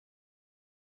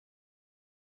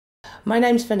My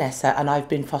name's Vanessa and I've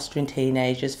been fostering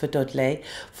teenagers for Dudley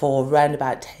for around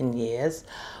about 10 years.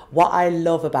 What I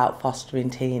love about fostering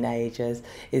teenagers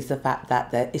is the fact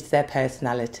that it's their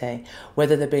personality.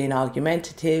 Whether they're being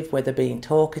argumentative, whether they're being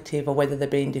talkative or whether they're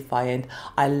being defiant,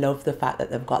 I love the fact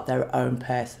that they've got their own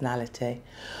personality.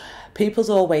 People's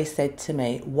always said to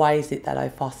me, why is it that I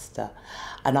foster?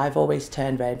 And I've always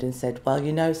turned around and said, well,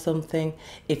 you know something,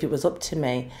 if it was up to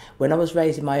me, when I was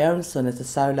raising my own son as a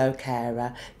solo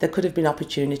carer, there could have been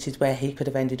opportunities where he could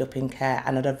have ended up in care,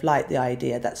 and I'd have liked the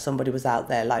idea that somebody was out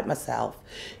there like myself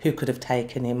who could have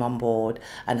taken him on board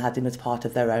and had him as part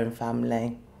of their own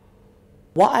family.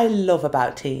 What I love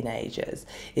about teenagers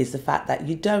is the fact that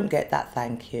you don't get that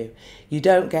thank you. You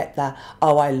don't get that,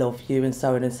 oh, I love you and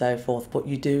so on and so forth, but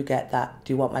you do get that,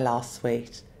 do you want my last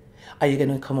sweet? Are you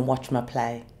going to come and watch my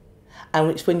play? And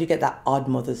which when you get that odd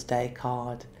Mother's Day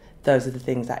card, those are the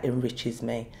things that enriches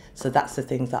me. So that's the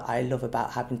things that I love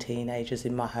about having teenagers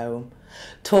in my home.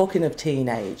 Talking of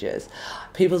teenagers,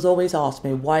 people's always asked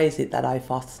me, why is it that I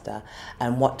foster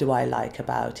and what do I like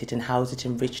about it and how has it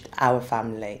enriched our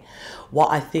family? What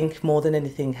I think more than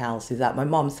anything else is that my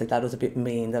mum said that was a bit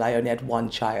mean, that I only had one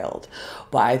child.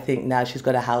 But I think now she's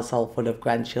got a household full of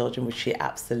grandchildren, which she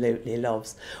absolutely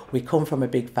loves. We come from a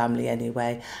big family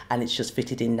anyway, and it's just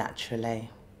fitted in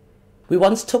naturally. We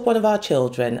once took one of our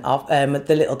children,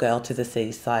 the little girl, to the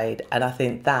seaside, and I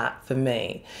think that, for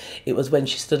me, it was when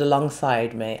she stood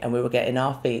alongside me and we were getting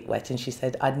our feet wet and she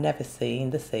said, I'd never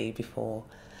seen the sea before.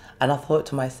 And I thought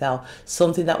to myself,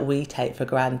 something that we take for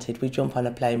granted, we jump on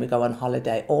a plane, we go on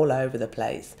holiday all over the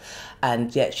place,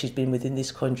 and yet she's been within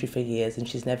this country for years and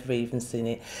she's never even seen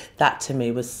it. That to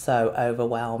me was so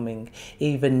overwhelming.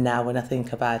 Even now when I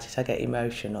think about it, I get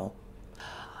emotional.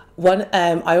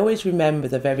 I always remember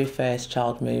the very first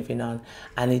child moving on,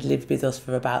 and he lived with us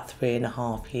for about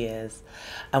 3.5 years,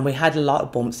 and we had a lot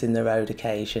of bumps in the road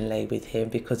occasionally with him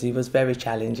because he was very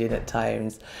challenging at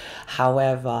times.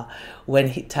 However, when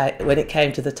it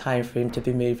came to the time for him to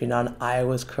be moving on, I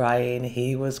was crying,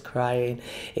 he was crying.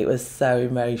 It was so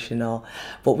emotional,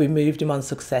 but we moved him on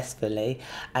successfully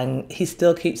and he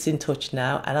still keeps in touch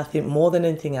now. And I think more than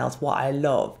anything else, what I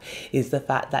love is the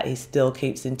fact that he still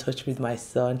keeps in touch with my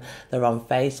son. They're on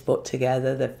Facebook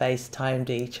together, they've FaceTimed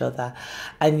each other.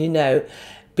 And you know,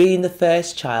 being the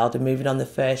first child and moving on the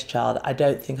first child, I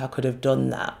don't think I could have done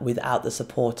that without the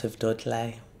support of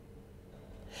Dudley.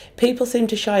 People seem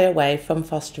to shy away from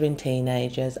fostering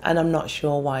teenagers, and I'm not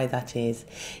sure why that is.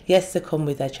 Yes, they come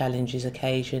with their challenges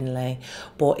occasionally,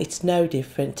 but it's no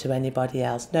different to anybody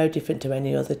else, no different to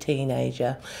any other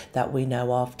teenager that we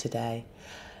know of today.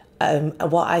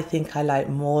 What I think I like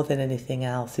more than anything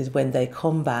else is when they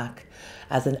come back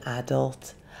as an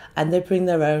adult and they bring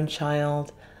their own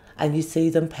child and you see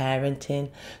them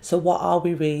parenting. So what are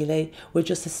we really? We're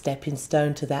just a stepping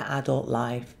stone to their adult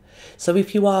life. So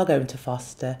if you are going to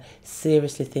foster,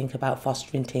 seriously think about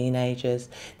fostering teenagers.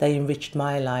 They enriched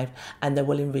my life and they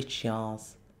will enrich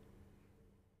yours.